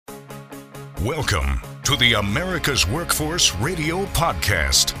Welcome to the America's Workforce Radio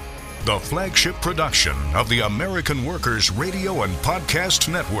Podcast, the flagship production of the American Workers Radio and Podcast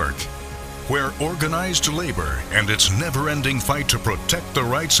Network, where organized labor and its never-ending fight to protect the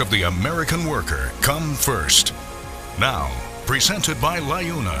rights of the American worker come first. Now, presented by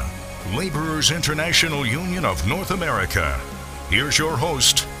LIUNA, Laborers International Union of North America. Here's your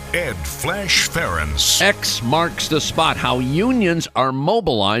host, Ed Flash Ferens. X marks the spot. How unions are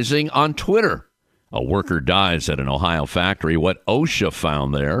mobilizing on Twitter. A worker dies at an Ohio factory. What OSHA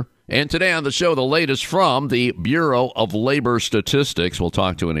found there. And today on the show, the latest from the Bureau of Labor Statistics. We'll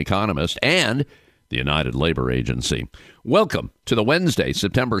talk to an economist and the United Labor Agency. Welcome to the Wednesday,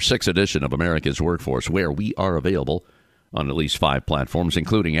 September 6th edition of America's Workforce, where we are available on at least 5 platforms,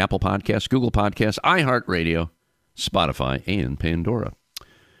 including Apple Podcasts, Google Podcasts, iHeartRadio, Spotify, and Pandora.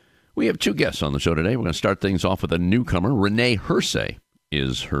 We have 2 guests on the show today. We're going to start things off with a newcomer. Renee Hersey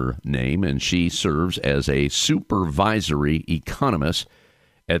is her name, and she serves as a supervisory economist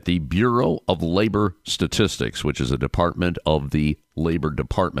at the Bureau of Labor Statistics, which is a department of the Labor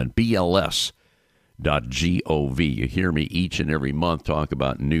Department, BLS.gov. You hear me each and every month talk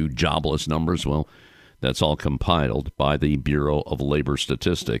about new jobless numbers. Well, that's all compiled by the Bureau of Labor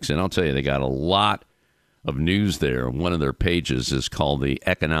Statistics. And I'll tell you, they got a lot of news there. One of their pages is called the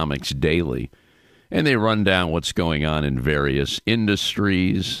Economics Daily, and they run down what's going on in various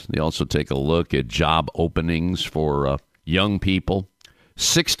industries. They also take a look at job openings for young people.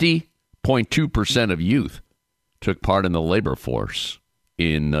 60.2% of youth took part in the labor force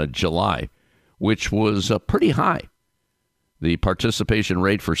in July, which was pretty high. The participation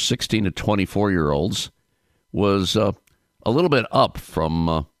rate for 16 to 24-year-olds was a little bit up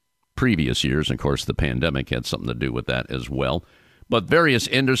from previous years. Of course, the pandemic had something to do with that as well. But various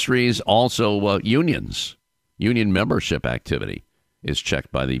industries, also unions, union membership activity is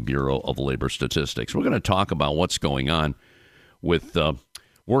checked by the Bureau of Labor Statistics. We're going to talk about what's going on with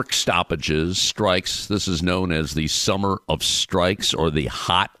work stoppages, strikes. This is known as the summer of strikes or the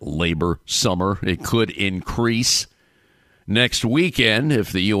hot labor summer. It could increase next weekend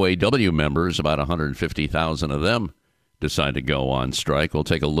if the UAW members, about 150,000 of them, decide to go on strike. We'll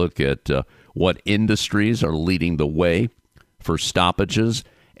take a look at what industries are leading the way for stoppages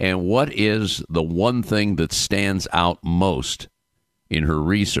and what is the one thing that stands out most in her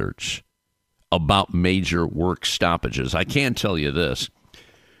research about major work stoppages. I can tell you this.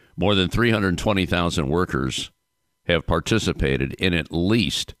 More than 320,000 workers have participated in at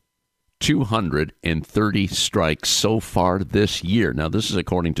least 230 strikes so far this year. Now, this is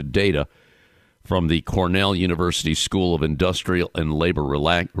according to data from the Cornell University School of Industrial and Labor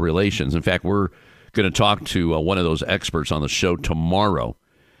Relations. In fact, we're going to talk to one of those experts on the show tomorrow.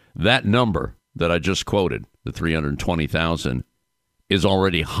 That number that I just quoted, the 320,000, is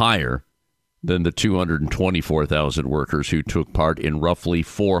already higher than the 224,000 workers who took part in roughly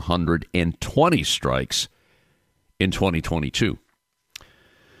 420 strikes in 2022.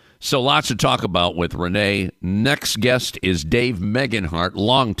 So lots to talk about with Renee. Next guest is Dave Megenhardt,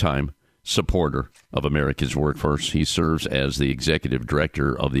 longtime supporter of America's Workforce. He serves as the executive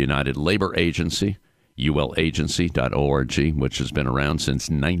director of the United Labor Agency, ulagency.org, which has been around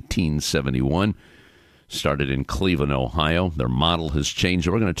since 1971. Started in Cleveland, Ohio. Their model has changed.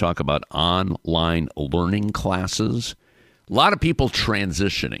 We're going to talk about online learning classes. A lot of people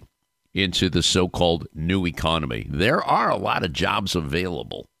transitioning into the so-called new economy. There are a lot of jobs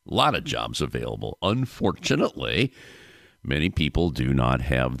available. Unfortunately, many people do not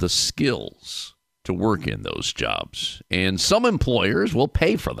have the skills to work in those jobs. And some employers will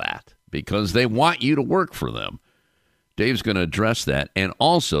pay for that because they want you to work for them. Dave's going to address that. And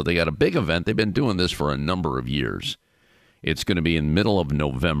also, they got a big event. They've been doing this for a number of years. It's going to be in the middle of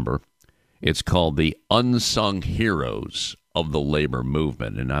November. It's called the Unsung Heroes of the Labor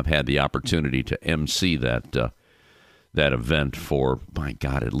Movement. And I've had the opportunity to MC that event for, my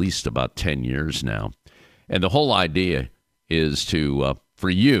God, at least about 10 years now. And the whole idea is to, for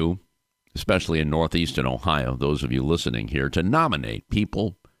you, especially in Northeastern Ohio, those of you listening here, to nominate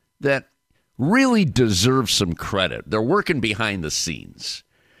people that really deserve some credit. They're working behind the scenes.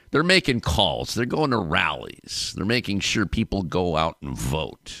 They're making calls. They're going to rallies. They're making sure people go out and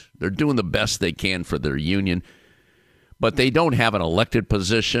vote. They're doing the best they can for their union, but they don't have an elected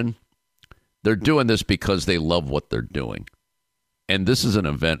position. They're doing this because they love what they're doing. And this is an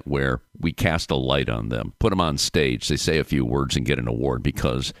event where we cast a light on them, put them on stage. They say a few words and get an award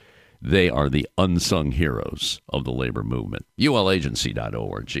because they are the unsung heroes of the labor movement.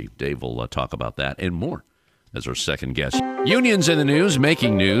 ulagency.org. Dave will talk about that and more as our second guest. Unions in the news,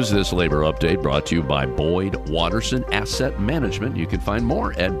 making news. This labor update brought to you by Boyd Watterson Asset Management. You can find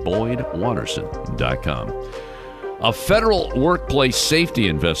more at boydwatterson.com. A federal workplace safety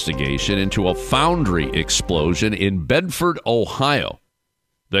investigation into a foundry explosion in Bedford, Ohio,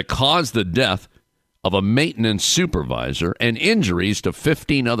 that caused the death of a maintenance supervisor and injuries to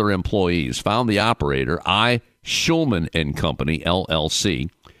 15 other employees found the operator, I. Schulman and Company, LLC,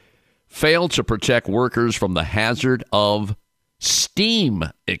 failed to protect workers from the hazard of steam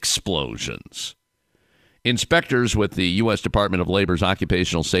explosions. Inspectors with the U.S. Department of Labor's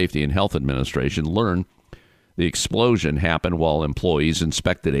Occupational Safety and Health Administration learned the explosion happened while employees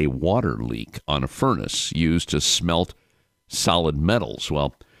inspected a water leak on a furnace used to smelt solid metals.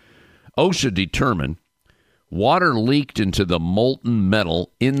 Well, OSHA determined water leaked into the molten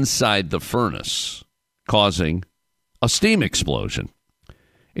metal inside the furnace, causing a steam explosion.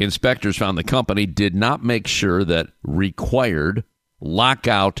 Inspectors found the company did not make sure that required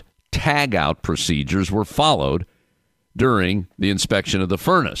lockout, tagout procedures were followed during the inspection of the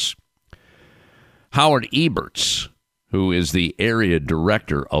furnace. Howard Eberts, who is the area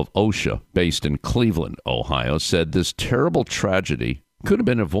director of OSHA based in Cleveland, Ohio, said this terrible tragedy could have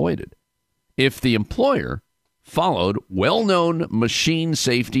been avoided if the employer followed well-known machine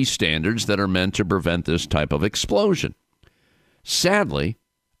safety standards that are meant to prevent this type of explosion. Sadly,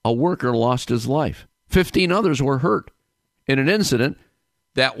 a worker lost his life. 15 others were hurt in an incident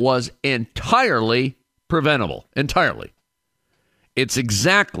that was entirely preventable. Entirely. It's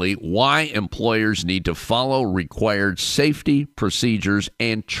exactly why employers need to follow required safety procedures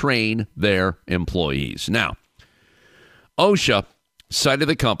and train their employees. Now, OSHA cited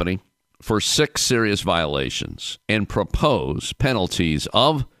the company for 6 serious violations and proposed penalties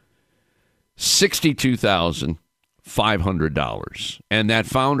of $62,500. And that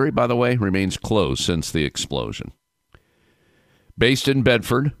foundry, by the way, remains closed since the explosion. Based in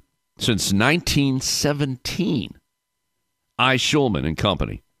Bedford since 1917, I. Schulman and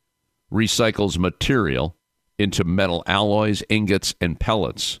Company recycles material into metal alloys, ingots, and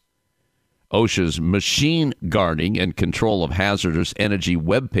pellets. OSHA's machine guarding and control of hazardous energy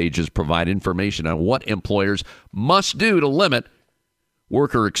web pages provide information on what employers must do to limit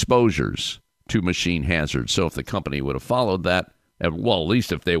worker exposures to machine hazards. So if the company would have followed that, well, at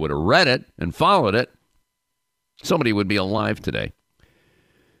least if they would have read it and followed it, somebody would be alive today.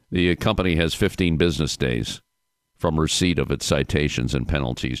 The company has 15 business days from receipt of its citations and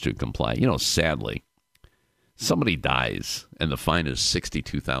penalties to comply. You know, sadly, somebody dies and the fine is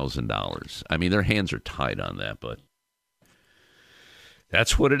 $62,000. I mean, their hands are tied on that, but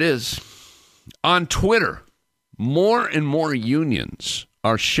that's what it is. On Twitter, more and more unions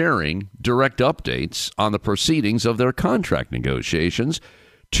are sharing direct updates on the proceedings of their contract negotiations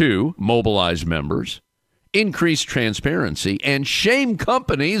to mobilize members, increase transparency, and shame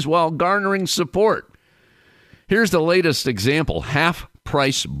companies while garnering support. Here's the latest example. Half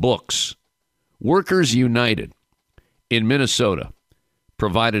Price Books. Workers United in Minnesota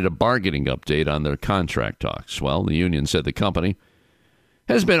provided a bargaining update on their contract talks. Well, the union said the company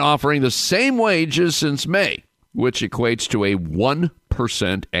has been offering the same wages since May, which equates to a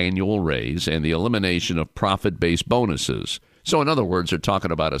 1% annual raise and the elimination of profit-based bonuses. So in other words, they're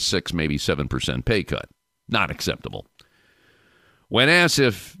talking about a 6, maybe 7% pay cut. Not acceptable. When asked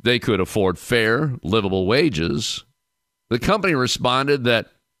if they could afford fair, livable wages, the company responded that,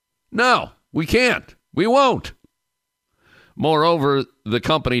 no, we can't. We won't. Moreover, the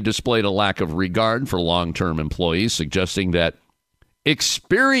company displayed a lack of regard for long-term employees, suggesting that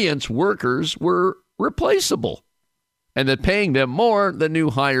experienced workers were replaceable and that paying them more than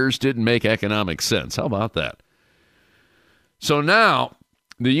new hires didn't make economic sense. How about that? So now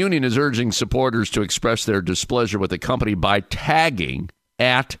the union is urging supporters to express their displeasure with the company by tagging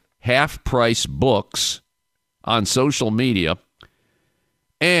at Half Price Books on social media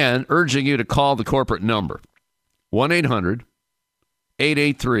and urging you to call the corporate number,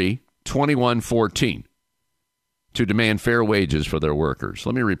 1-800-883-2114, to demand fair wages for their workers.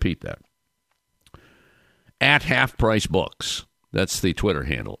 Let me repeat that. At Half Price Books. That's the Twitter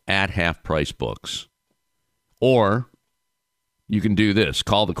handle, at Half Price Books. Or you can do this.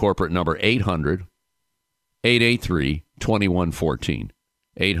 Call the corporate number 800-883-2114.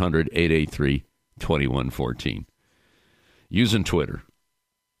 800-883-2114. Using Twitter.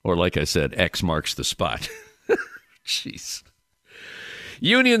 Or like I said, X marks the spot. Jeez.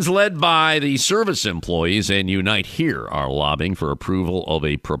 Unions led by the service employees and Unite Here are lobbying for approval of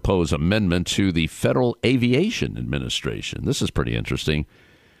a proposed amendment to the Federal Aviation Administration. This is pretty interesting.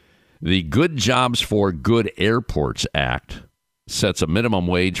 The Good Jobs for Good Airports Act sets a minimum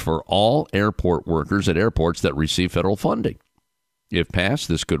wage for all airport workers at airports that receive federal funding. If passed,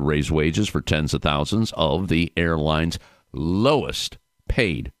 this could raise wages for tens of thousands of the airline's lowest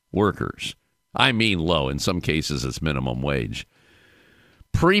paid workers. I mean low. In some cases, it's minimum wage.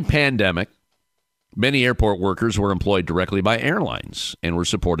 Pre-pandemic, many airport workers were employed directly by airlines and were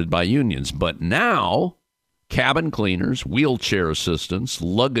supported by unions. But now, cabin cleaners, wheelchair assistants,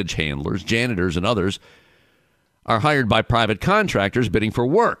 luggage handlers, janitors, and others are hired by private contractors bidding for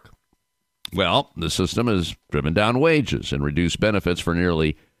work. Well, the system has driven down wages and reduced benefits for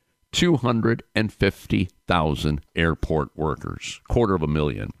nearly 250,000 airport workers,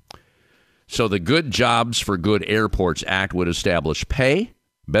 250,000. So the Good Jobs for Good Airports Act would establish pay,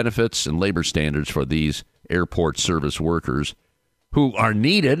 benefits, and labor standards for these airport service workers who are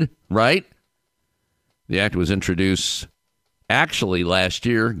needed, right? The act was introduced actually last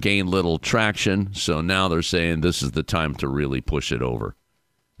year, gained little traction, so now they're saying this is the time to really push it over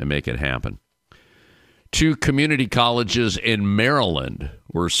and make it happen. 2 community colleges in Maryland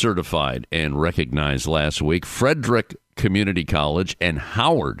were certified and recognized last week. Frederick Community College and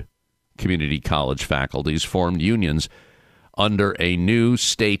Howard Community College faculties formed unions under a new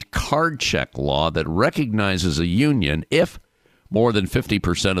state card check law that recognizes a union if more than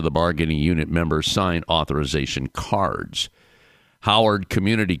 50% of the bargaining unit members sign authorization cards. Howard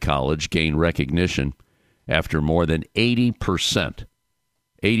Community College gained recognition after more than 80%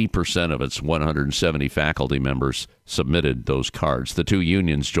 of its 170 faculty members submitted those cards. The 2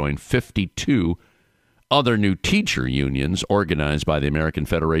 unions joined 52 other new teacher unions organized by the American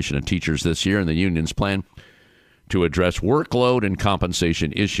Federation of Teachers this year, and the unions plan to address workload and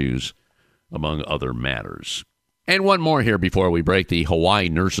compensation issues, among other matters. And one more here before we break. The Hawaii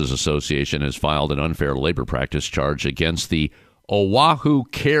Nurses Association has filed an unfair labor practice charge against the Oahu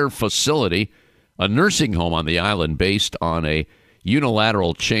Care Facility, a nursing home on the island based on a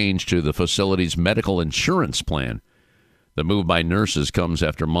unilateral change to the facility's medical insurance plan. The move by nurses comes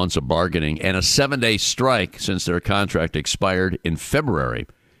after months of bargaining and a 7-day strike since their contract expired in February.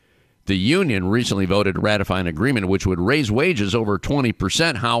 The union recently voted to ratify an agreement which would raise wages over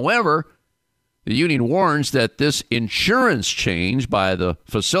 20%. However, the union warns that this insurance change by the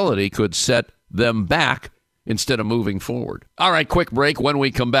facility could set them back instead of moving forward. All right, quick break. When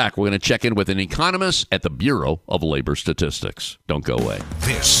we come back, we're going to check in with an economist at the Bureau of Labor Statistics. Don't go away.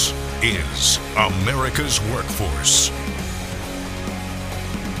 This is America's Workforce.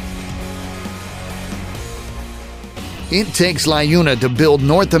 It takes LiUNA to build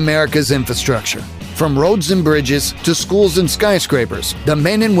North America's infrastructure. From roads and bridges to schools and skyscrapers, the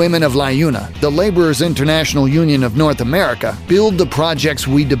men and women of LiUNA, the Laborers International Union of North America, build the projects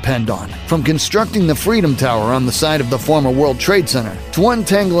we depend on. From constructing the Freedom Tower on the site of the former World Trade Center to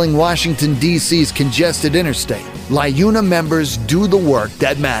untangling Washington, D.C.'s congested interstate, LiUNA members do the work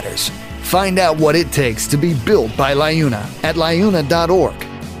that matters. Find out what it takes to be built by LiUNA at liuna.org.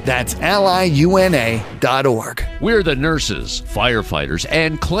 That's liuna.org. We're the nurses, firefighters,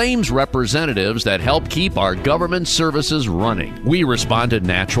 and claims representatives that help keep our government services running. We respond to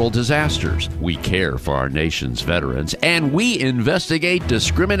natural disasters. We care for our nation's veterans, and we investigate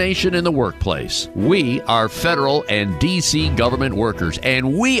discrimination in the workplace. We are federal and D.C. government workers,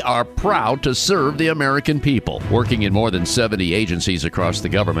 and we are proud to serve the American people. Working in more than 70 agencies across the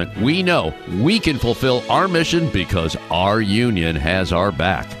government, we know we can fulfill our mission because our union has our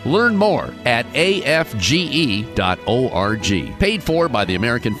back. Learn more at afge.org. Paid for by the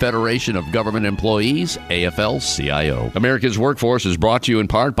American Federation of Government Employees, AFL-CIO. America's Workforce is brought to you in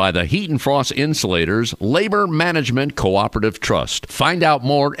part by the Heat and Frost Insulators Labor Management Cooperative Trust. Find out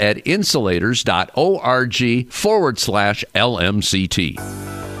more at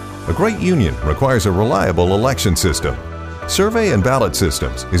insulators.org/LMCT. A great union requires a reliable election system. Survey and Ballot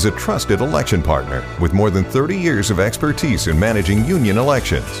Systems is a trusted election partner with more than 30 years of expertise in managing union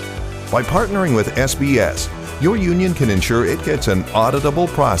elections. By partnering with SBS, your union can ensure it gets an auditable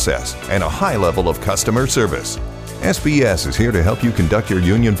process and a high level of customer service. SBS is here to help you conduct your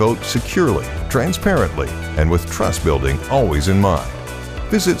union vote securely, transparently, and with trust building always in mind.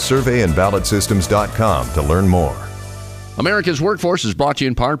 Visit surveyandballotsystems.com to learn more. America's Workforce is brought to you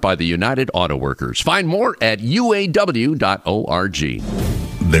in part by the United Auto Workers. Find more at uaw.org.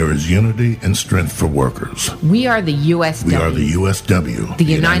 There is unity and strength for workers. We are the USW. We are the USW. The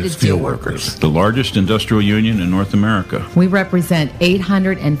United Steelworkers. The largest industrial union in North America. We represent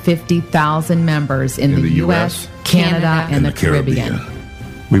 850,000 members in the U.S., Canada, and the Caribbean.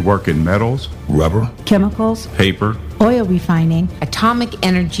 We work in metals, rubber, chemicals, paper, oil refining, atomic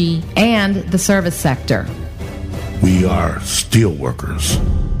energy, and the service sector. We are steelworkers,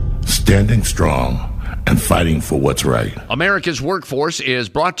 standing strong and fighting for what's right. America's Workforce is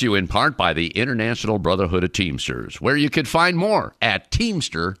brought to you in part by the International Brotherhood of Teamsters, where you can find more at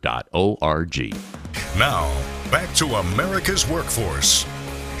teamster.org. Now, back to America's Workforce.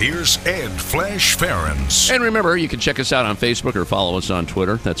 Here's Ed Flash Ferens. And remember, you can check us out on Facebook or follow us on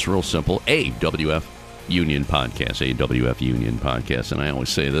Twitter. That's real simple. AWF Union Podcast. AWF Union Podcast. And I always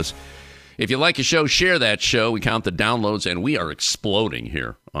say this. If you like a show, share that show. We count the downloads, and we are exploding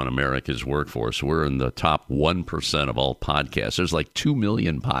here on America's Workforce. We're in the top 1% of all podcasts. There's like 2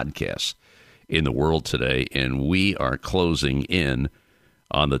 million podcasts in the world today, and we are closing in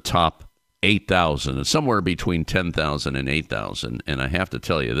on the top 8,000, and somewhere between 10,000 and 8,000. And I have to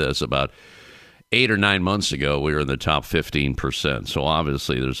tell you this, about 8 or 9 months ago, we were in the top 15%. So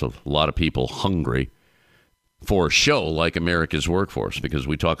obviously there's a lot of people hungry for a show like America's Workforce, because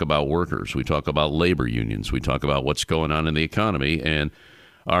we talk about workers, we talk about labor unions, we talk about what's going on in the economy. And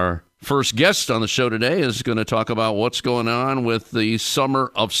our first guest on the show today is going to talk about what's going on with the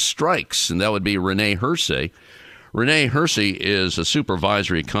summer of strikes, and that would be Renee Hersey. Renee Hersey is a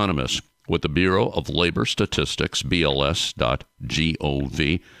supervisory economist with the Bureau of Labor Statistics, BLS.gov.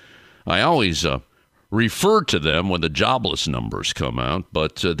 I always refer to them when the jobless numbers come out,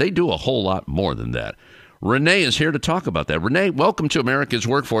 but they do a whole lot more than that. Renee is here to talk about that. Renee, welcome to America's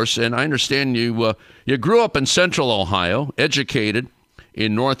Workforce, and I understand you grew up in Central Ohio, educated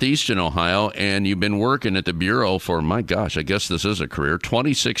in Northeastern Ohio, and you've been working at the Bureau for, my gosh, I guess this is a career,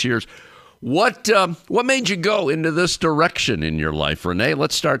 26 years. What made you go into this direction in your life, Renee?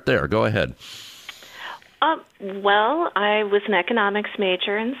 Let's start there. Go ahead. Well, I was an economics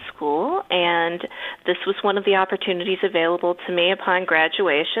major in school, and this was one of the opportunities available to me upon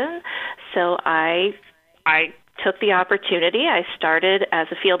graduation. So I took the opportunity. I started as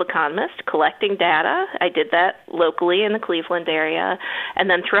a field economist collecting data. I did that locally in the Cleveland area. And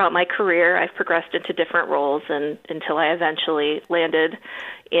then throughout my career, I've progressed into different roles until I eventually landed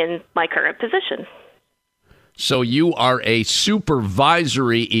in my current position. So you are a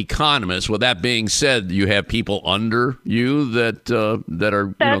supervisory economist. With that being said, you have people under you that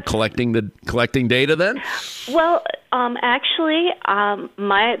are collecting data then? Well, actually,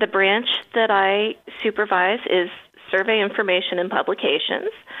 the branch that I supervise is Survey Information and Publications.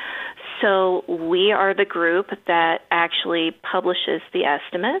 So we are the group that actually publishes the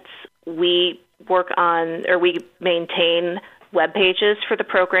estimates. We we maintain web pages for the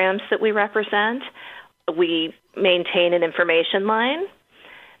programs that we represent. We maintain an information line,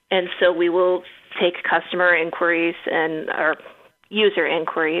 and so we will take customer inquiries or user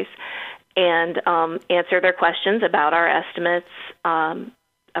inquiries and answer their questions about our estimates,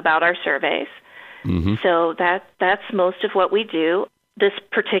 about our surveys. Mm-hmm. So that's most of what we do. This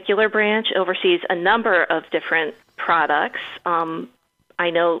particular branch oversees a number of different products. I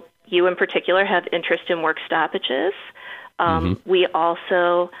know you in particular have interest in work stoppages. We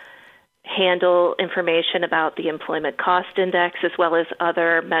also handle information about the employment cost index, as well as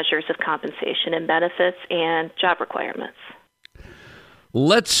other measures of compensation and benefits and job requirements.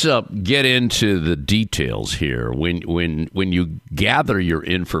 Let's get into the details here. When you gather your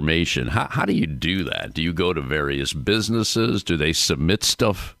information, how do you do that? Do you go to various businesses? Do they submit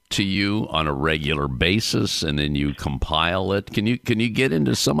stuff to you on a regular basis, and then you compile it? Can you get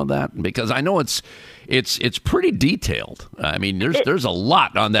into some of that? Because I know it's pretty detailed. I mean, there's a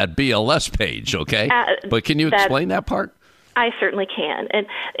lot on that BLS page, okay? But can you explain that part? I certainly can. And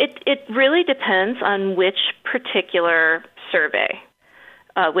it really depends on which particular survey,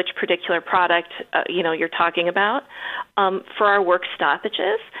 which particular product you're talking about. For our work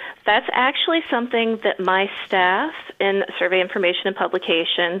stoppages, that's actually something that my staff in Survey Information and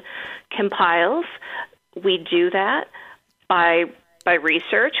Publication compiles. We do that by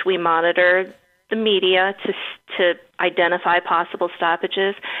research. We monitor the media to identify possible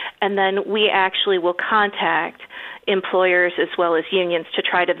stoppages, and then we actually will contact employers as well as unions to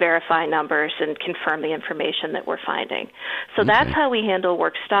try to verify numbers and confirm the information that we're finding. So that's how we handle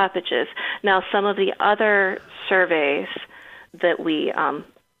work stoppages. Now, some of the other surveys that we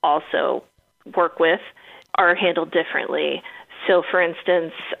also work with are handled differently. So, for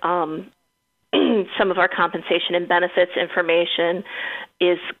instance, some of our compensation and benefits information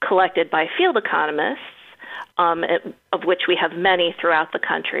is collected by field economists, of which we have many throughout the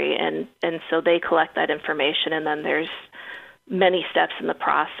country, and so they collect that information, and then there's many steps in the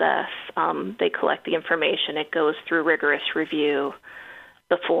process. They collect the information. It goes through rigorous review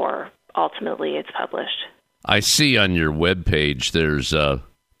before ultimately it's published. I see on your webpage there's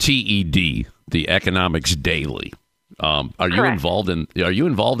TED, the Economics Daily. Are you involved in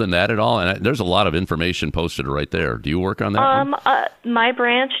that at all? And there's a lot of information posted right there. Do you work on that? My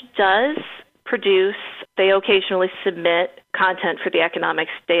branch does produce, they occasionally submit content for the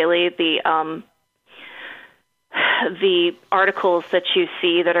Economics Daily. The articles that you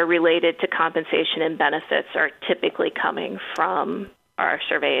see that are related to compensation and benefits are typically coming from our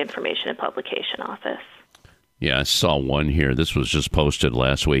Survey Information and Publication Office. Yeah, I saw one here. This was just posted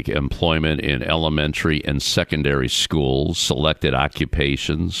last week. Employment in elementary and secondary schools, selected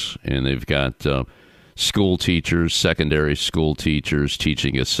occupations, and they've got school teachers, secondary school teachers,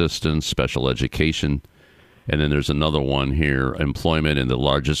 teaching assistants, special education. And then there's another one here, employment in the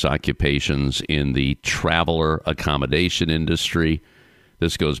largest occupations in the traveler accommodation industry.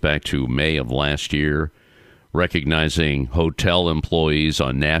 This goes back to May of last year, recognizing hotel employees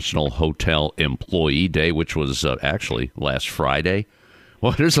on National Hotel Employee Day, which was actually last Friday.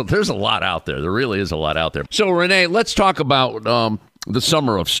 Well, there's a lot out there. There really is a lot out there. So, Renee, let's talk about the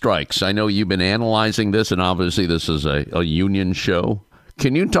summer of strikes. I know you've been analyzing this, and obviously this is a union show.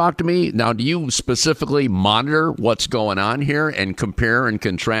 Can you talk to me? Now, do you specifically monitor what's going on here and compare and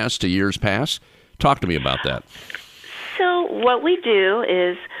contrast to years past? Talk to me about that. So what we do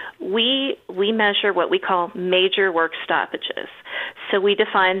is we measure what we call major work stoppages. So we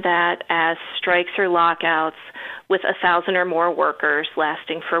define that as strikes or lockouts with 1,000 or more workers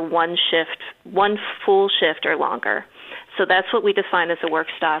lasting for one full shift or longer. So that's what we define as a work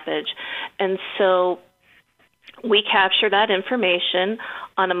stoppage. And so we capture that information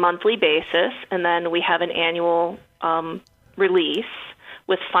on a monthly basis, and then we have an annual release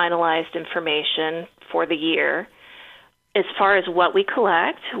with finalized information for the year. As far as what we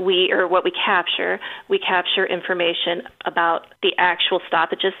collect, what we capture information about the actual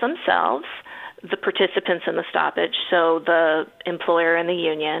stoppages themselves, the participants in the stoppage, so the employer and the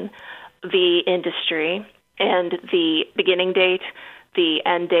union, the industry, and the beginning date, the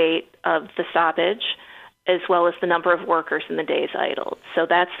end date of the stoppage, as well as the number of workers in the days idled. So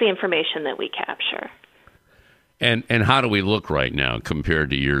that's the information that we capture. And how do we look right now compared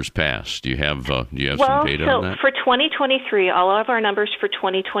to years past? Do you have some data on that? For 2023, all of our numbers for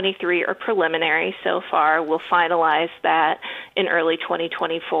 2023 are preliminary so far. We'll finalize that in early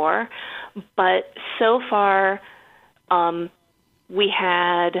 2024. But so far, we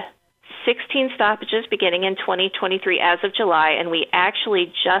had 16 stoppages beginning in 2023 as of July, and we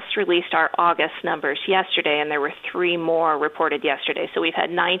actually just released our August numbers yesterday, and there were 3 more reported yesterday. So we've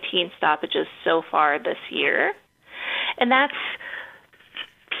had 19 stoppages so far this year. And that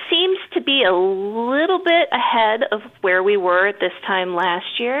seems to be a little bit ahead of where we were at this time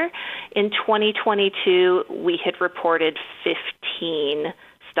last year. In 2022, we had reported 15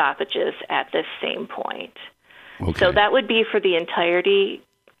 stoppages at this same point. Okay. So that would be for the entirety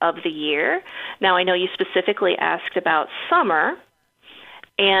of the year. Now, I know you specifically asked about summer,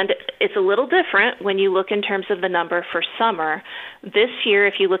 and it's a little different when you look in terms of the number for summer. This year,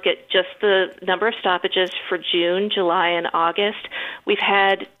 if you look at just the number of stoppages for June, July, and August, we've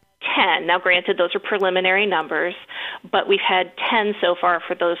had 10. Now, granted, those are preliminary numbers, but we've had 10 so far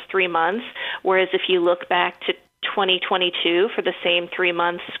for those 3 months, whereas if you look back to 2022, for the same 3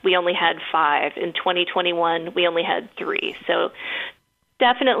 months, we only had 5. In 2021, we only had 3. So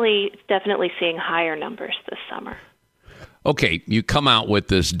definitely seeing higher numbers this summer. Okay, you come out with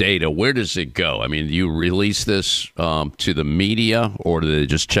this data. Where does it go? I mean, do you release this to the media, or do they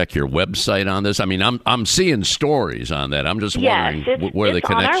just check your website on this? I mean, I'm seeing stories on that. I'm just wondering where the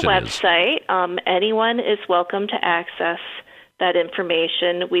connection is. It's on our website. Anyone is welcome to access that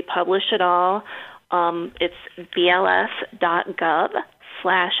information. We publish it all. It's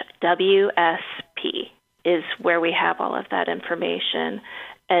bls.gov/WSP is where we have all of that information.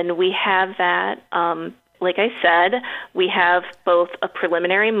 And we have that, like I said, we have both a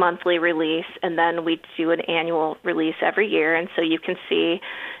preliminary monthly release, and then we do an annual release every year. And so you can see,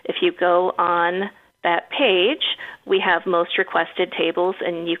 if you go on that page, we have most requested tables,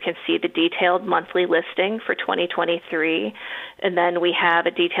 and you can see the detailed monthly listing for 2023. And then we have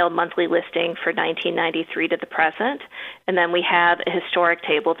a detailed monthly listing for 1993 to the present. And then we have a historic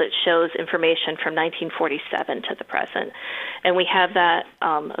table that shows information from 1947 to the present. And we have that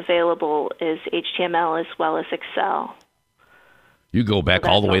available as HTML as well as Excel. You go back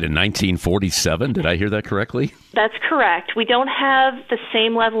all the way to 1947? Did I hear that correctly? That's correct. We don't have the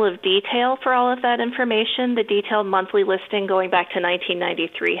same level of detail for all of that information. The detailed monthly listing going back to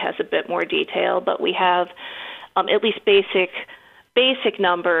 1993 has a bit more detail, but we have at least basic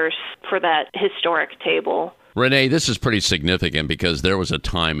numbers for that historic table. Renee, this is pretty significant because there was a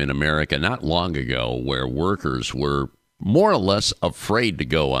time in America not long ago where workers were more or less afraid to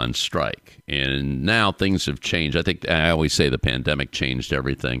go on strike. And now things have changed. I think I always say the pandemic changed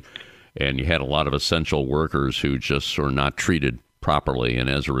everything. And you had a lot of essential workers who just are not treated properly. And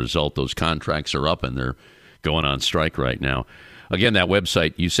as a result, those contracts are up and they're going on strike right now. Again, that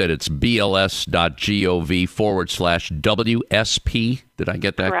website, you said it's bls.gov/WSP. Did I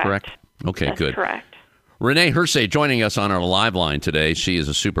get that correct? Okay, That's good. Correct. Renee Hersey joining us on our live line today. She is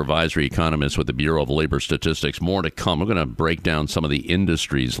a supervisory economist with the Bureau of Labor Statistics. More to come. We're going to break down some of the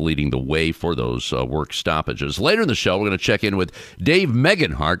industries leading the way for those work stoppages. Later in the show, we're going to check in with Dave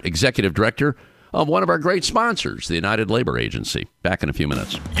Megenhardt, Executive Director of one of our great sponsors, the United Labor Agency. Back in a few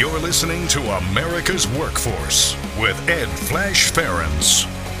minutes. You're listening to America's Workforce with Ed Flash Ferens.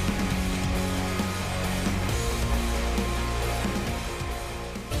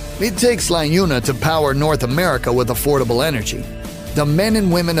 It takes LIUNA to power North America with affordable energy. The men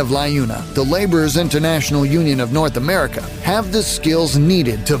and women of LIUNA, the Laborers International Union of North America, have the skills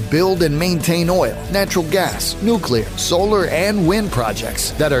needed to build and maintain oil, natural gas, nuclear, solar, and wind projects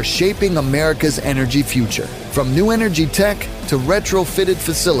that are shaping America's energy future. From new energy tech to retrofitted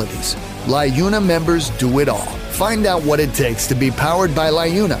facilities, LIUNA members do it all. Find out what it takes to be powered by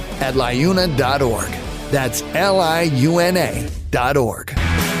LIUNA at liuna.org. That's LIUNA.org.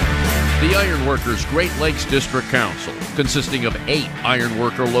 The Iron Workers Great Lakes District Council, consisting of 8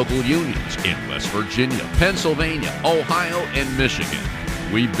 ironworker local unions in West Virginia, Pennsylvania, Ohio, and Michigan.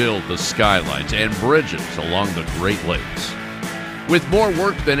 We build the skylines and bridges along the Great Lakes. With more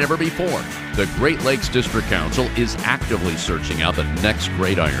work than ever before, the Great Lakes District Council is actively searching out the next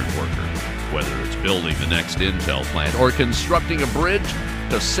great iron worker, whether it's building the next Intel plant or constructing a bridge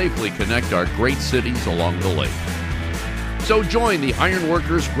to safely connect our great cities along the lake. So join the Iron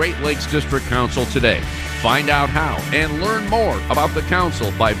Workers Great Lakes District Council today. Find out how and learn more about the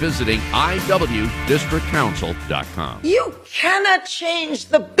council by visiting iwdistrictcouncil.com. You cannot change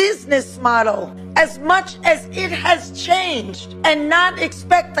the business model as much as it has changed and not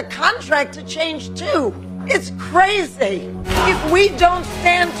expect the contract to change too. It's crazy. If we don't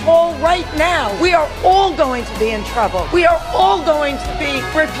stand tall right now, we are all going to be in trouble. We are all going to be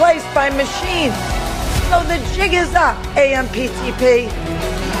replaced by machines. So the jig is up, AMPTP.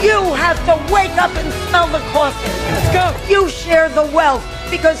 You have to wake up and smell the coffee. Let's go. You share the wealth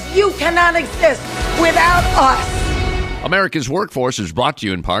because you cannot exist without us. America's Workforce is brought to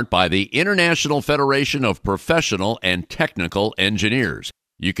you in part by the International Federation of Professional and Technical Engineers.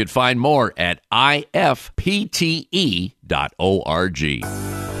 You can find more at ifpte.org.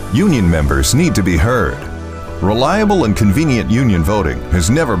 Union members need to be heard. Reliable and convenient union voting has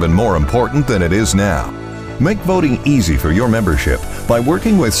never been more important than it is now. Make voting easy for your membership by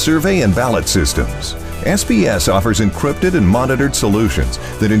working with survey and ballot systems. SPS offers encrypted and monitored solutions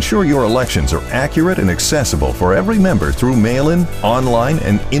that ensure your elections are accurate and accessible for every member through mail-in, online,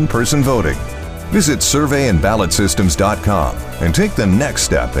 and in-person voting. Visit surveyandballotsystems.com and take the next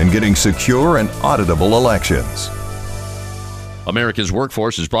step in getting secure and auditable elections. America's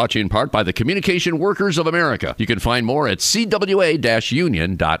Workforce is brought to you in part by the Communication Workers of America. You can find more at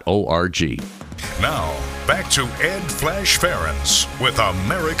cwa-union.org. Now, back to Ed Flash Ferens with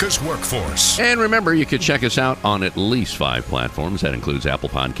America's Workforce. And remember, you can check us out on at least 5 platforms. That includes Apple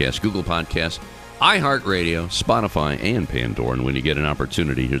Podcasts, Google Podcasts, iHeartRadio, Spotify, and Pandora. And when you get an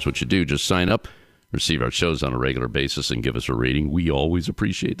opportunity, here's what you do. Just sign up, receive our shows on a regular basis, and give us a rating. We always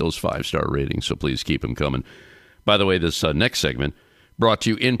appreciate those 5-star ratings, so please keep them coming. By the way, this next segment brought to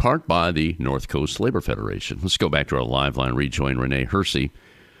you in part by the North Coast Labor Federation. Let's go back to our live line, rejoin Renee Hersey.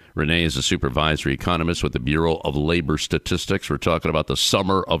 Renee is a supervisory economist with the Bureau of Labor Statistics. We're talking about the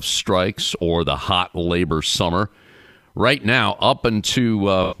summer of strikes or the hot labor summer. Right now, up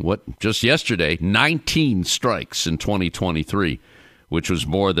into, just yesterday, 19 strikes in 2023, which was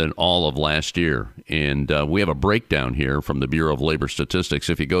more than all of last year. And we have a breakdown here from the Bureau of Labor Statistics.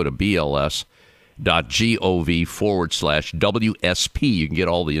 If you go to bls.gov/WSP, you can get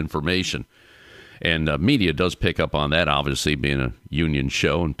all the information. And media does pick up on that, obviously, being a union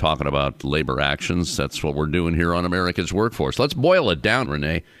show and talking about labor actions. That's what we're doing here on America's Workforce. Let's boil it down,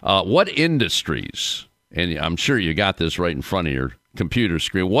 Renee. What industries, and I'm sure you got this right in front of your computer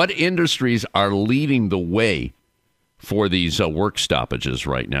screen, what industries are leading the way for these work stoppages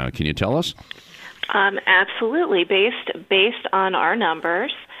right now? Can you tell us? Absolutely, based on our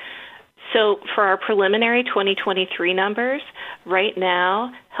numbers. So for our preliminary 2023 numbers, right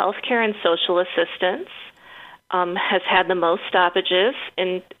now, healthcare and social assistance has had the most stoppages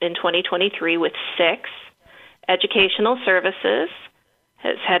in 2023 with 6. Educational services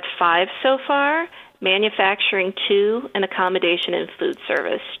has had 5 so far, manufacturing 2, and accommodation and food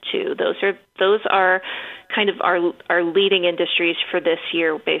service 2. Those are kind of our leading industries for this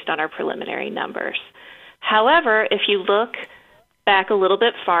year based on our preliminary numbers. However, if you look back a little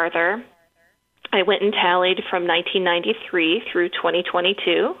bit farther, I went and tallied from 1993 through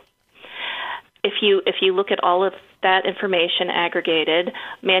 2022. If you look at all of that information aggregated,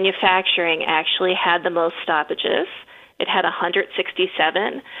 manufacturing actually had the most stoppages. It had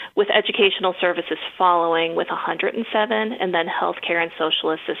 167, with educational services following with 107, and then healthcare and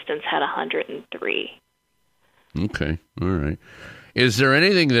social assistance had 103. Okay, all right. Is there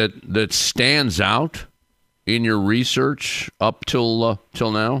anything that stands out in your research up till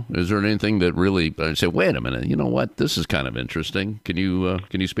now? Is there anything that really say, wait a minute, you know what, this is kind of interesting? Can you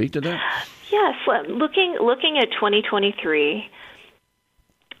speak to that? Yes, looking at 2023,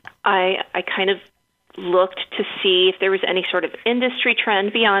 I kind of looked to see if there was any sort of industry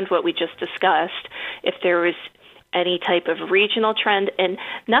trend beyond what we just discussed, if there was any type of regional trend, and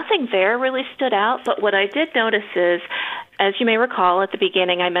nothing there really stood out. But what I did notice is, as you may recall at the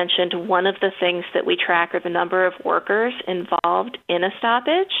beginning, I mentioned one of the things that we track are the number of workers involved in a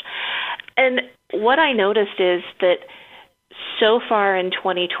stoppage. And what I noticed is that so far in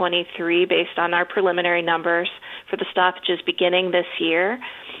 2023, based on our preliminary numbers for the stoppages beginning this year,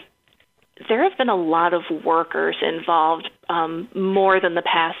 there have been a lot of workers involved, more than the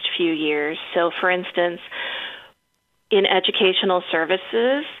past few years. So, for instance, in educational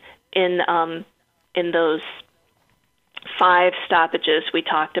services, in those 5 stoppages we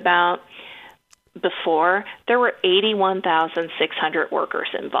talked about before, there were 81,600 workers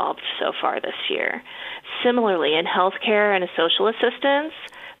involved so far this year. Similarly, in healthcare and social assistance,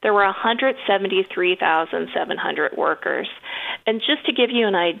 there were 173,700 workers. And just to give you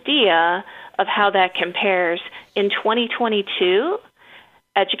an idea of how that compares, in 2022,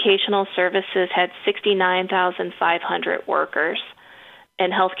 educational services had 69,500 workers,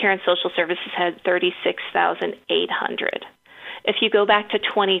 and healthcare and social services had 36,800. If you go back to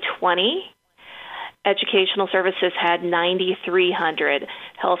 2020, educational services had 9,300,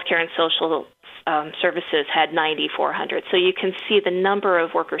 healthcare and social services had 9,400. So you can see the number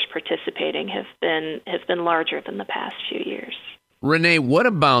of workers participating has been larger than the past few years. Renee, what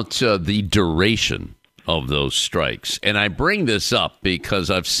about the duration of those strikes? And I bring this up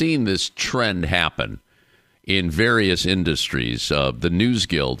because I've seen this trend happen in various industries. The News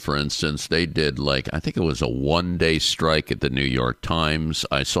Guild, for instance, they did I think it was a 1-day strike at the New York Times.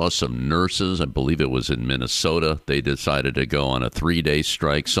 I saw some nurses, I believe it was in Minnesota, they decided to go on a 3-day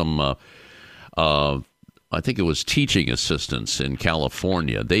strike. Some I think it was teaching assistants in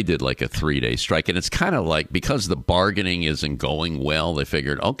California. They did a 3-day strike. And it's kind of because the bargaining isn't going well, they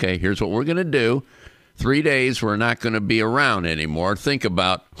figured, okay, here's what we're going to do. 3 days, we're not going to be around anymore. Think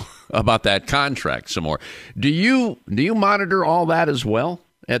about that contract some more. Do you monitor all that as well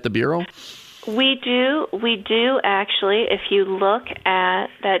at the Bureau? We do actually. If you look at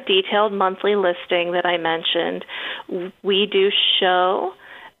that detailed monthly listing that I mentioned, we do show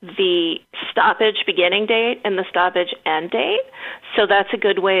the stoppage beginning date and the stoppage end date. So that's a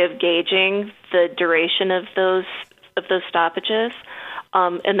good way of gauging the duration of those stoppages.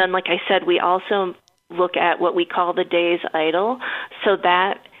 And then, like I said, we also look at what we call the days idle. So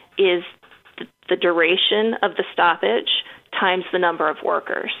that is the duration of the stoppage times the number of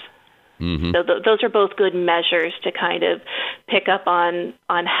workers. Mm-hmm. So those are both good measures to kind of pick up on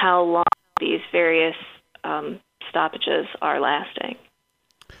how long these various stoppages are lasting.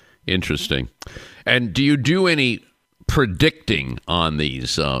 Interesting. And do you do any predicting on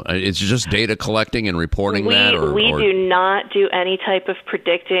these? It's just data collecting and reporting that? We do not do any type of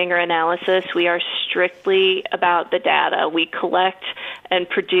predicting or analysis. We are strictly about the data. We collect and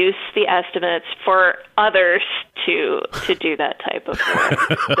produce the estimates for others to do that type of work.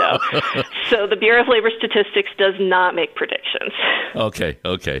 So the Bureau of Labor Statistics does not make predictions. Okay.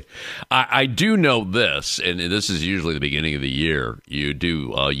 I do know this, and this is usually the beginning of the year. You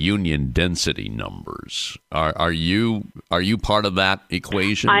do union density numbers. Are you part of that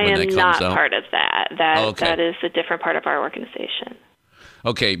equation? I when am that comes not out? part of that. That is a different part of our organization.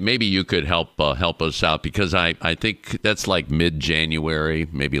 Okay, maybe you could help us out, because I think that's mid-January,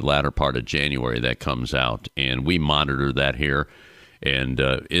 maybe latter part of January that comes out, and we monitor that here, and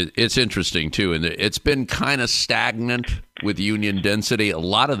it's interesting too. And it's been kind of stagnant with union density. A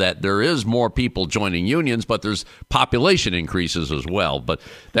lot of that, there is more people joining unions, but there's population increases as well. But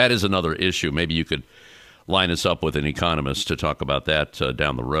that is another issue. Maybe you could line us up with an economist to talk about that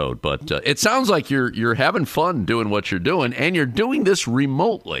down the road. But it sounds like you're having fun doing what you're doing, and you're doing this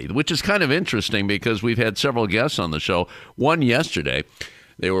remotely, which is kind of interesting because we've had several guests on the show. One yesterday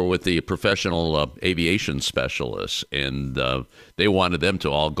They were with the professional aviation specialists, and they wanted them to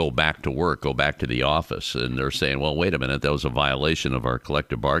all go back to work, go back to the office. And they're saying, well, wait a minute, that was a violation of our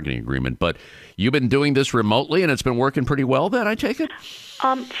collective bargaining agreement. But you've been doing this remotely, and it's been working pretty well then, I take it?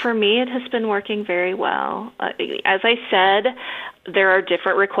 For me, it has been working very well. As I said, there are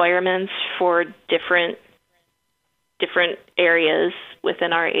different requirements for different areas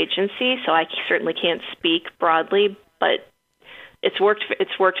within our agency, so I certainly can't speak broadly, but it's worked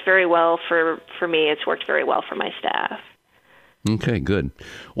very well for me. It's worked very well for my staff. Okay, good.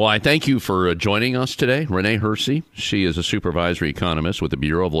 Well, I thank you for joining us today, Renee Hersey. She is a supervisory economist with the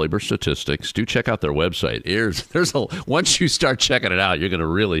Bureau of Labor Statistics. Do check out their website. Once you start checking it out, you're going to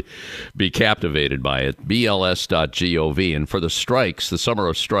really be captivated by it. BLS.gov. And for the strikes, the summer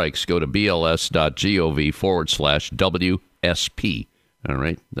of strikes, go to BLS.gov/WSP. All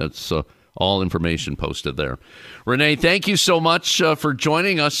right, that's all information posted there. Renee, thank you so much for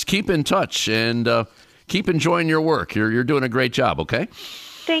joining us. Keep in touch and keep enjoying your work. You're doing a great job, okay?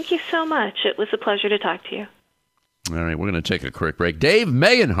 Thank you so much. It was a pleasure to talk to you. All right, we're going to take a quick break. Dave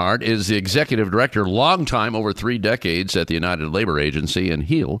Megenhardt is the executive director, long time, over 3 decades at the United Labor Agency, and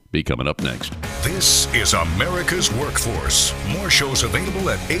he'll be coming up next. This is America's Workforce. More shows available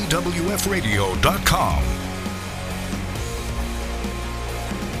at awfradio.com.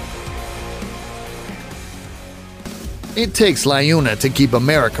 It takes LIUNA to keep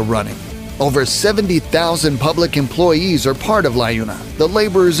America running. Over 70,000 public employees are part of LIUNA, the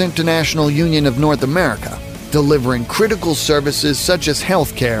Laborers International Union of North America, delivering critical services such as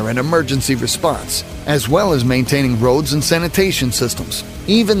healthcare and emergency response, as well as maintaining roads and sanitation systems.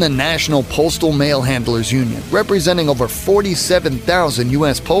 Even the National Postal Mail Handlers Union, representing over 47,000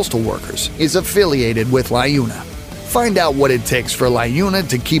 U.S. postal workers, is affiliated with LIUNA. Find out what it takes for LIUNA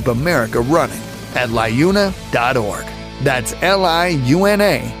to keep America running at liuna.org. That's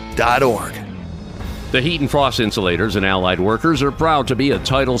liuna.org. The Heat and Frost Insulators and Allied Workers are proud to be a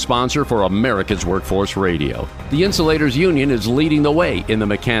title sponsor for America's Workforce Radio. The Insulators Union is leading the way in the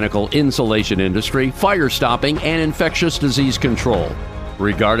mechanical insulation industry, fire stopping, and infectious disease control.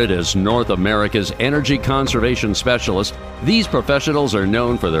 Regarded as North America's energy conservation specialists, these professionals are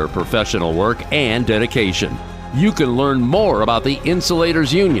known for their professional work and dedication. You can learn more about the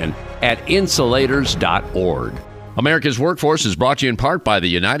Insulators Union at insulators.org. America's Workforce is brought to you in part by the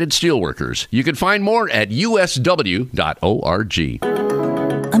United Steelworkers. You can find more at usw.org.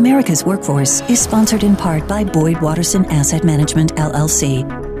 America's Workforce is sponsored in part by Boyd Watterson Asset Management, LLC.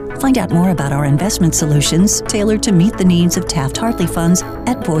 Find out more about our investment solutions tailored to meet the needs of Taft-Hartley funds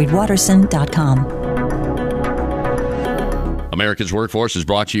at boydwatterson.com. America's Workforce is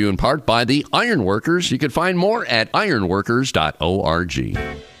brought to you in part by the Ironworkers. You can find more at ironworkers.org.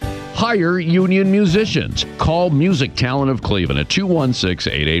 Hire union musicians. Call Music Talent of Cleveland at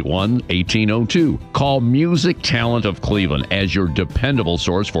 216-881-1802. Call Music Talent of Cleveland as your dependable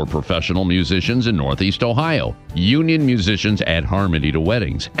source for professional musicians in Northeast Ohio. Union musicians add harmony to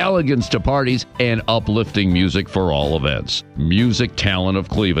weddings, elegance to parties, and uplifting music for all events. Music Talent of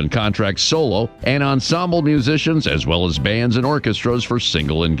Cleveland contracts solo and ensemble musicians as well as bands and orchestras for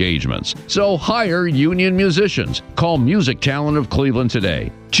single engagements. So hire union musicians. Call Music Talent of Cleveland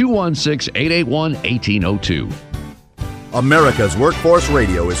today. 216-881-1802. America's Workforce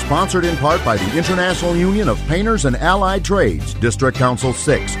Radio is sponsored in part by the International Union of Painters and Allied Trades, District Council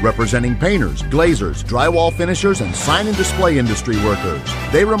 6, representing painters, glazers, drywall finishers, and sign and display industry workers.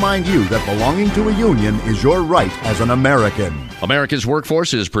 They remind you that belonging to a union is your right as an American. America's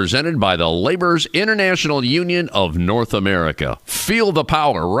Workforce is presented by the Laborers International Union of North America. Feel the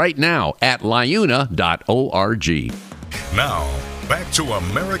power right now at liuna.org. Now, back to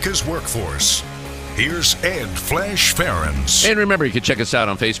America's Workforce. Here's Ed Flash Ferens. And remember, you can check us out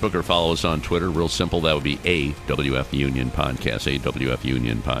on Facebook or follow us on Twitter. Real simple. That would be AWF Union Podcast. AWF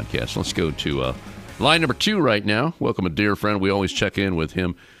Union Podcast. Let's go to line number 2 right now. Welcome a dear friend. We always check in with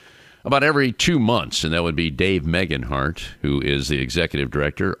him about every 2 months, and that would be Dave Megenhardt, who is the executive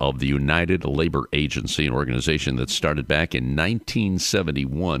director of the United Labor Agency, an organization that started back in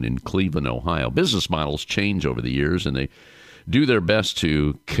 1971 in Cleveland, Ohio. Business models change over the years, and they do their best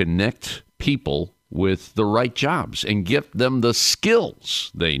to connect people with the right jobs and give them the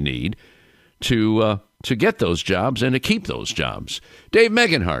skills they need to get those jobs and to keep those jobs. Dave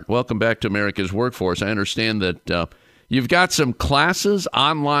Megenhardt, welcome back to America's Workforce. I understand that you've got some classes,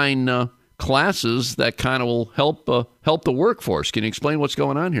 online classes that kind of will help the workforce. Can you explain what's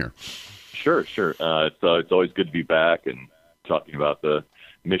going on here? Sure. It's always good to be back and talking about the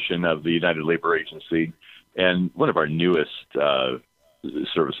mission of the United Labor Agency. And one of our newest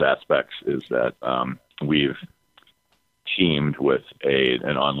service aspects is that we've teamed with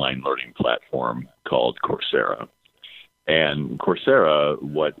an online learning platform called Coursera. And Coursera,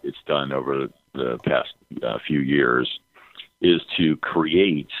 what it's done over the past few years is to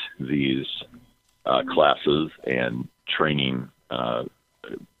create these classes and training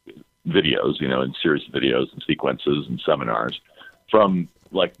videos, and series of videos and sequences and seminars from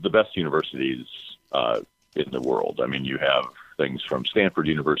like the best universities in the world. I mean, you have things from Stanford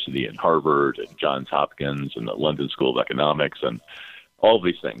University and Harvard and Johns Hopkins and the London School of Economics and all of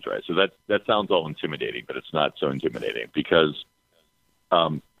these things, right? So that sounds all intimidating, but it's not so intimidating because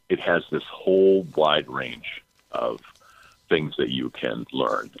it has this whole wide range of things that you can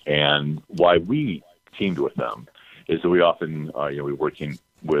learn. And why we teamed with them is that we often, we're working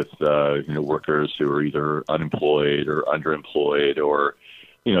with, workers who are either unemployed or underemployed or,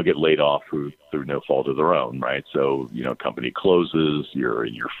 get laid off through no fault of their own, right? So, company closes, you're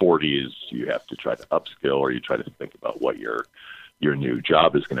in your 40s, you have to try to upskill or you try to think about what your new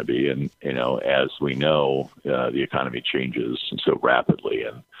job is going to be. And, as we know, the economy changes so rapidly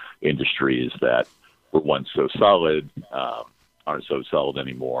and industries that were once so solid aren't so solid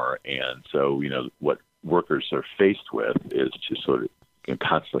anymore. And so, what workers are faced with is just sort of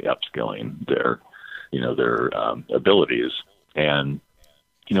constantly upskilling their abilities. And,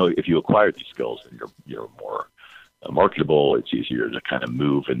 if you acquire these skills, then you're more marketable. It's easier to kind of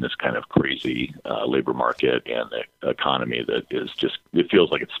move in this kind of crazy labor market and the economy that is just, it feels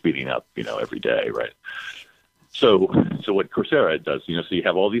like it's speeding up, every day, right? So what Coursera does, so you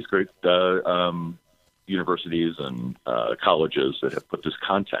have all these great universities and colleges that have put this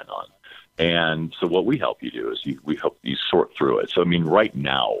content on. And so what we help you do is we help you sort through it. So, I mean, right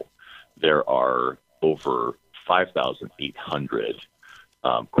now there are over 5,800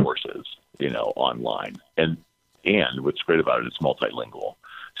 courses, online. And what's great about it, it's multilingual.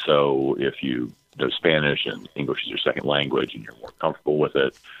 So if you know Spanish and English is your second language and you're more comfortable with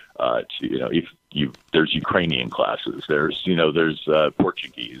it, there's Ukrainian classes, there's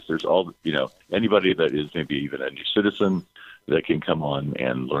Portuguese, there's all, anybody that is maybe even a new citizen that can come on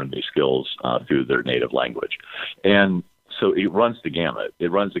and learn these skills through their native language. And so it runs the gamut.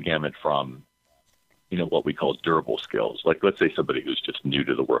 It runs the gamut from, what we call durable skills. Like, let's say somebody who's just new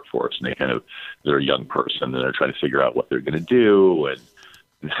to the workforce and they're a young person and they're trying to figure out what they're going to do. And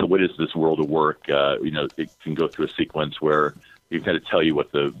so what is this world of work? It can go through a sequence where you kind of tell you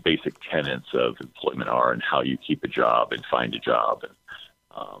what the basic tenets of employment are and how you keep a job and find a job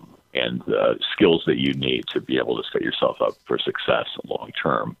and skills that you need to be able to set yourself up for success long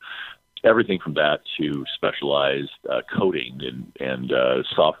term. Everything from that to specialized coding and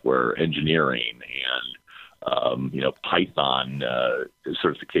software engineering and Python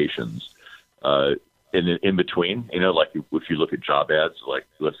certifications. And in between, like if you look at job ads, like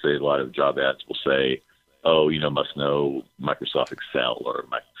let's say a lot of job ads will say, must know Microsoft Excel or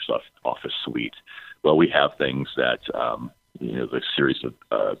Microsoft Office Suite. Well, we have things that, the series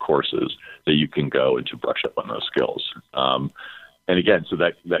of courses that you can go and to brush up on those skills. And again, so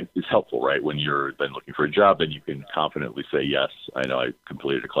that is helpful, right? When you're then looking for a job, then you can confidently say, yes, I know I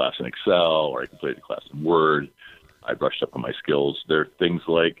completed a class in Excel or I completed a class in Word. I brushed up on my skills. There are things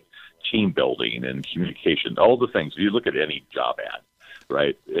like team building and communication, all the things. If you look at any job ad,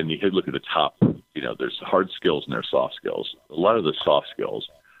 right, and you look at the top, there's hard skills and there's soft skills. A lot of the soft skills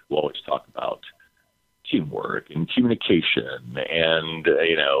we'll always talk about teamwork and communication and,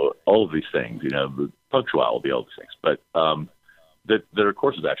 all of these things, punctuality, all these things. But there are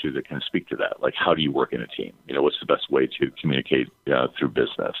courses actually that can speak to that, like how do you work in a team? What's the best way to communicate through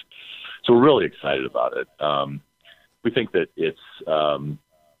business? So we're really excited about it. We think that it's,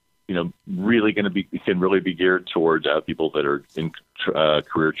 really going to be, it can really be geared toward people that are in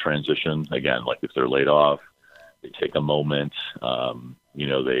career transition. Again, like if they're laid off, they take a moment,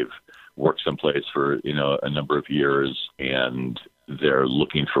 they've worked someplace for, a number of years and they're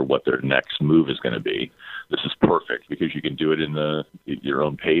looking for what their next move is going to be. This is perfect because you can do it in your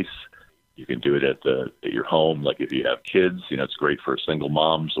own pace. You can do it at your home. Like if you have kids, it's great for single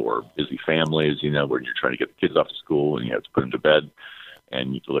moms or busy families, where you're trying to get the kids off to school and you have to put them to bed.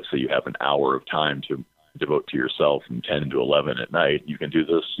 And let's say you have an hour of time to devote to yourself from 10 to 11 at night. You can do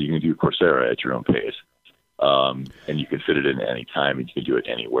this. You can do Coursera at your own pace. And you can fit it in any time and you can do it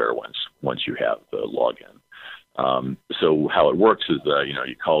anywhere once you have the login. So how it works is,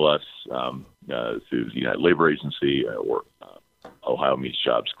 you call us through the United Labor Agency or Ohio Meets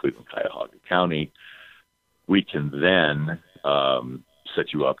Jobs, Cleveland, Cuyahoga County. We can then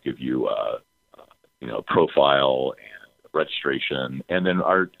set you up, give you a profile and registration, and then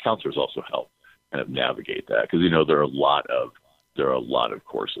our counselors also help kind of navigate that because there are a lot of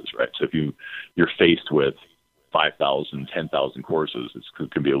courses, right? So if you're faced with 5,000, 10,000 courses, it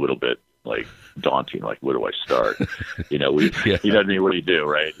can be a little bit like daunting. Like, where do I start? You know, you know what I mean? What do you do,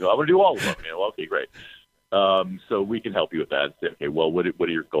 right? Well, I'm going to do all of them. You know, okay, great. So we can help you with that. Say, okay, well, what are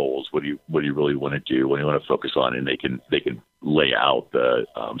your goals? What do you really want to do? What do you want to focus on? And they can lay out the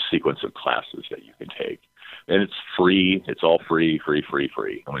sequence of classes that you can take. And it's free. It's all free. I'm going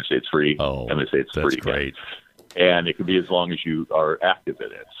to say it's free. I'm going to say it's free. That's great. And it can be as long as you are active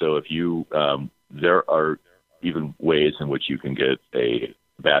in it. So if you, there are even ways in which you can get a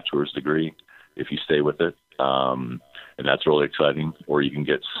bachelor's degree if you stay with it. And that's really exciting. Or you can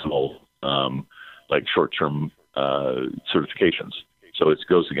get small, like short-term certifications. So it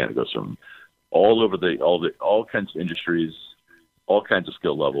goes from all over all kinds of industries, all kinds of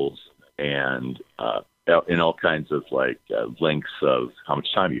skill levels, and in all kinds of lengths of how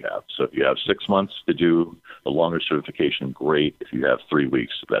much time you have. So if you have 6 months to do a longer certification, great. If you have 3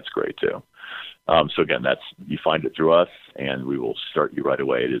 weeks, that's great too. So again, you find it through us, and we will start you right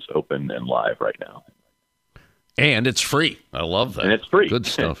away. It is open and live right now. And it's free. I love that. And it's free. Good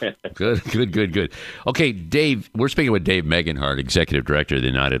stuff. Good. Okay, Dave, we're speaking with Dave Megenhardt, Executive Director of the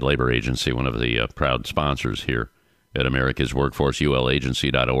United Labor Agency, one of the proud sponsors here at America's Workforce,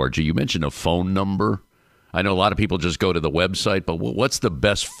 ulagency.org. You mentioned a phone number. I know a lot of people just go to the website, but what's the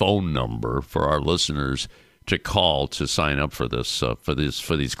best phone number for our listeners to call to sign up for this for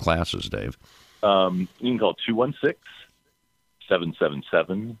these classes, Dave? You can call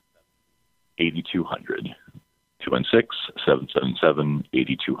 216-777-8200.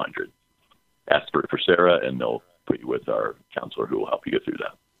 216-777-8200. Ask for Sarah, and they'll put you with our counselor who will help you get through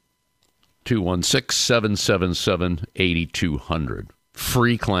that. 216-777-8200.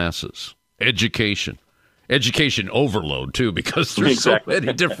 Free classes. Education overload, too, because there's so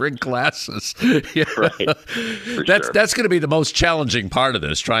many different classes. Yeah. Right. That's going to be the most challenging part of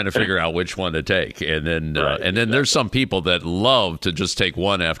this, trying to figure out which one to take. And then there's some people that love to just take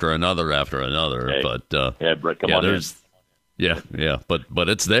one after another. Hey. But Brett, come on in. But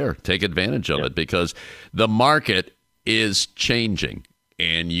it's there. Take advantage of it, because the market is changing,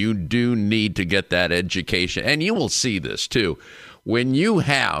 and you do need to get that education. And you will see this, too. When you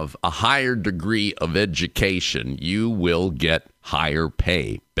have a higher degree of education, you will get higher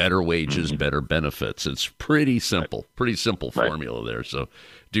pay, better wages, better benefits. It's pretty simple formula there. So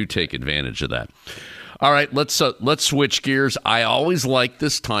do take advantage of that. All right, let's switch gears. I always like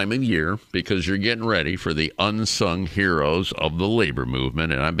this time of year because you're getting ready for the unsung heroes of the labor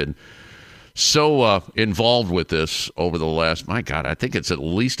movement, and I've been so involved with this over the last, I think it's at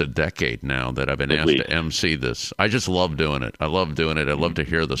least a decade now that I've been asked to MC this. I just love doing it. I love to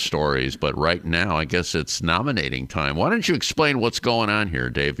hear the stories. But right now, I guess it's nominating time. Why don't you explain what's going on here,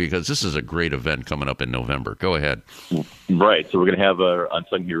 Dave? Because this is a great event coming up in November. Go ahead. Right. So we're going to have our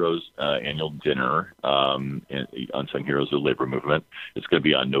Unsung Heroes annual dinner, Unsung Heroes of the Labor Movement. It's going to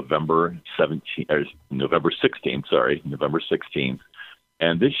be on November 16th.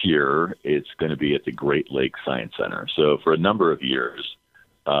 And this year, it's going to be at the Great Lakes Science Center. So for a number of years,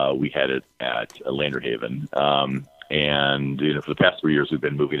 we had it at Lander Haven. And for the past 3 years, we've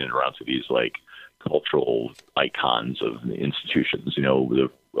been moving it around to these cultural icons of institutions.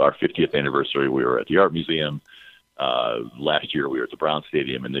 Our 50th anniversary, we were at the Art Museum. Last year, we were at the Brown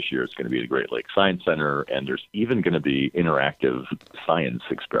Stadium. And this year, it's going to be the Great Lakes Science Center. And there's even going to be interactive science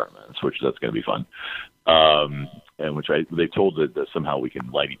experiments, that's going to be fun. And they told that somehow we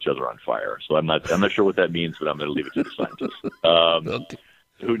can light each other on fire. So I'm not sure what that means, but I'm going to leave it to the scientists.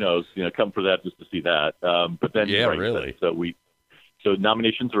 Who knows? Come for that just to see that. But then, really. So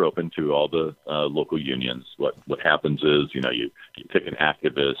nominations are open to all the local unions. What happens is, you pick an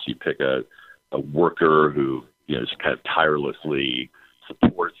activist, you pick a worker who just kind of tirelessly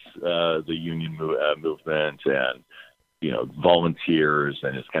supports the union movement and volunteers,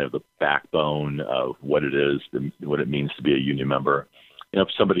 and it's kind of the backbone of what it is, what it means to be a union member.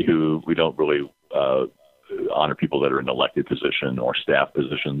 Somebody who we don't really honor people that are in elected position or staff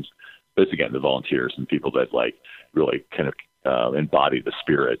positions, but it's again the volunteers and people that really kind of embody the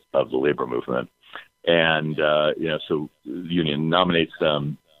spirit of the labor movement. And so the union nominates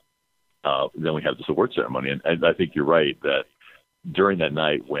them. Then we have this award ceremony, and I think you're right that during that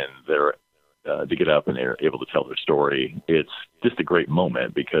night when they're to get up and they're able to tell their story, it's just a great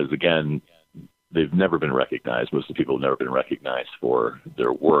moment because, again, they've never been recognized. Most of the people have never been recognized for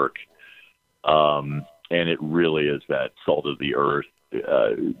their work. And it really is that salt of the earth,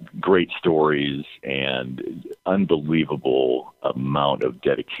 great stories and unbelievable amount of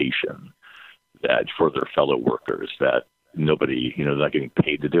dedication that for their fellow workers that nobody, they're not getting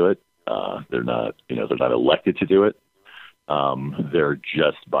paid to do it. They're not elected to do it. They're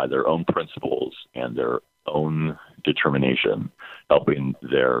just by their own principles and their own determination, helping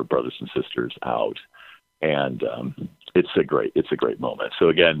their brothers and sisters out. And it's a great moment. So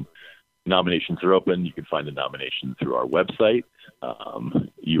again, nominations are open. You can find the nomination through our website,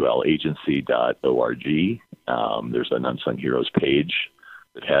 ulagency.org. There's an Unsung Heroes page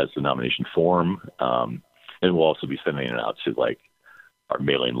that has the nomination form. And we'll also be sending it out to like our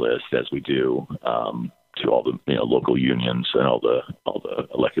mailing list as we do to all the local unions and all the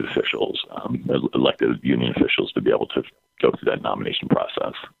elected officials, elected union officials, to be able to go through that nomination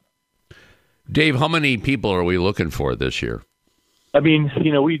process. Dave, how many people are we looking for this year? I mean,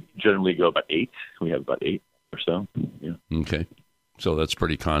 we generally go about 8. We have about 8 or so. Yeah. Okay. So that's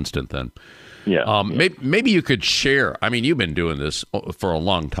pretty constant then. Yeah. Maybe you could share. I mean, you've been doing this for a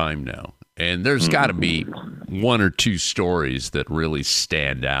long time now, and there's got to be 1 or 2 stories that really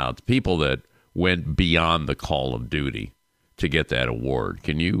stand out. People that went beyond the call of duty to get that award.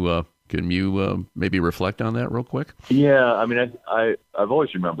 Can you maybe reflect on that real quick? Yeah. I mean, I've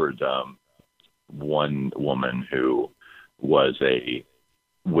always remembered one woman who was a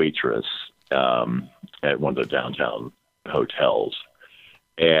waitress at one of the downtown hotels,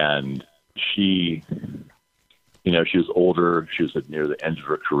 and she was older. She was near the end of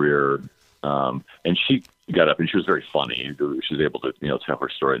her career, and she got up and she was very funny. She was able to tell her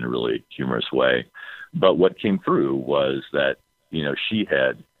story in a really humorous way. But what came through was that she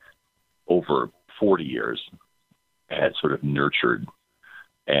had, over 40 years, had sort of nurtured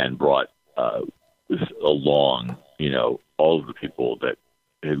and brought along all of the people that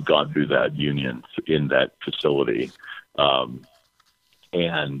had gone through that union in that facility.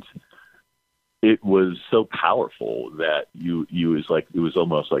 And it was so powerful that it was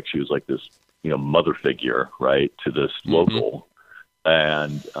almost like she was like this, mother figure, right, to this local.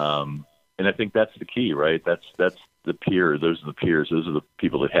 And I think that's the key, right? That's the peer. Those are the peers. Those are the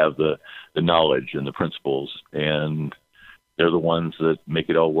people that have the knowledge and the principles, and they're the ones that make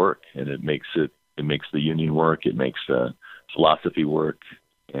it all work. And it makes the union work. It makes philosophy work.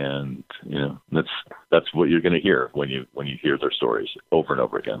 And that's what you're going to hear when you hear their stories over and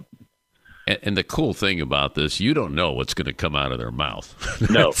over again. And the cool thing about this, you don't know what's going to come out of their mouth.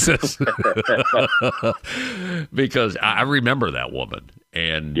 No. Because I remember that woman,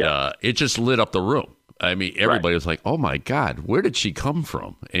 and it just lit up the room. I mean, everybody was like, "Oh my God, where did she come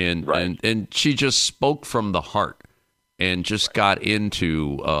from?" And and she just spoke from the heart, and just got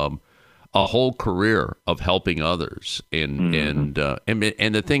into a whole career of helping others. And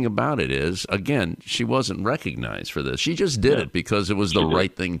the thing about it is, again, she wasn't recognized for this. She just did it because it was the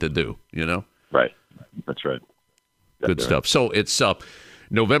right thing to do, Right. That's right. Good stuff. So it's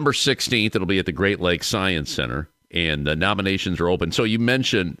November 16th. It'll be at the Great Lakes Science Center, and the nominations are open. So you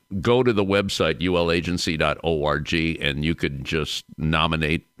mentioned, go to the website, ulagency.org, and you could just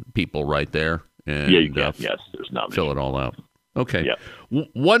nominate people right there. And, yes, there's nominations. Fill it all out. Okay. Yeah.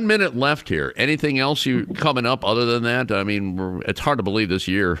 1 minute left here. Anything else coming up other than that? I mean, it's hard to believe this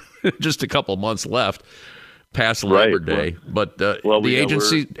year, just a couple months left past Labor Day. But the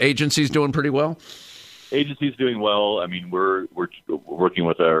agency's doing pretty well. Agency's doing well. I mean, we're working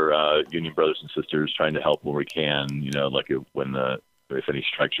with our union brothers and sisters, trying to help when we can. If any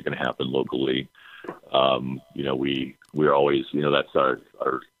strikes are going to happen locally, we're always that's our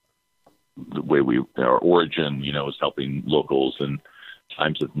the way our origin, is helping locals in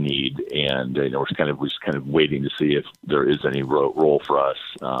times of need, and we're kind of waiting to see if there is any role for us.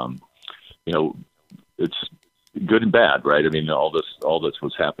 It's good and bad, right? I mean, all this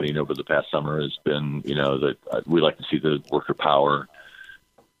was happening over the past summer has been, that we like to see the worker power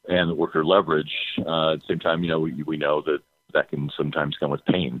and the worker leverage. At the same time, we know that can sometimes come with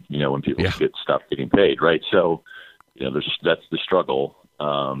pain, when people stop getting paid, right? So, that's the struggle.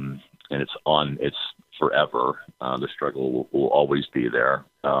 And it's forever. The struggle will always be there.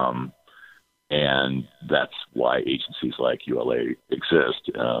 And that's why agencies like ULA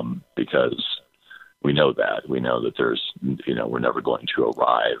exist, because we know that there's, we're never going to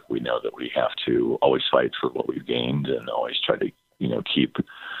arrive. We know that we have to always fight for what we've gained, and always try to, keep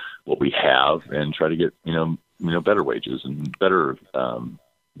what we have, and try to get, better wages and better,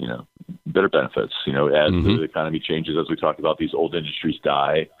 better benefits, as the economy changes. As we talked about, these old industries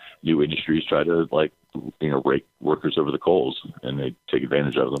die, new industries try to rake workers over the coals, and they take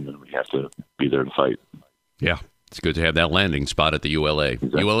advantage of them, and we have to be there to fight. Yeah. It's good to have that landing spot at the ULA,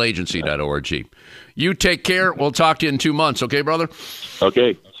 ulagency.org. You take care. We'll talk to you in 2 months. Okay, brother?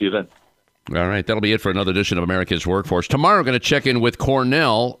 Okay. See you then. All right. That'll be it for another edition of America's Workforce. Tomorrow, we're going to check in with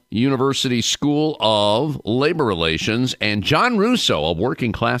Cornell University School of Labor Relations and John Russo of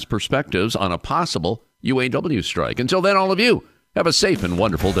Working Class Perspectives on a possible UAW strike. Until then, all of you, Have a safe and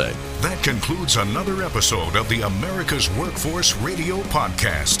wonderful day. That concludes another episode of the America's Workforce Radio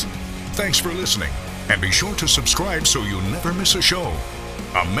Podcast. Thanks for listening, and be sure to subscribe so you never miss a show.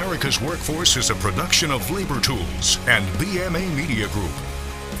 America's Workforce is a production of Labor Tools and BMA Media Group.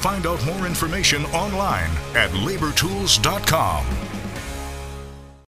 Find out more information online at labortools.com.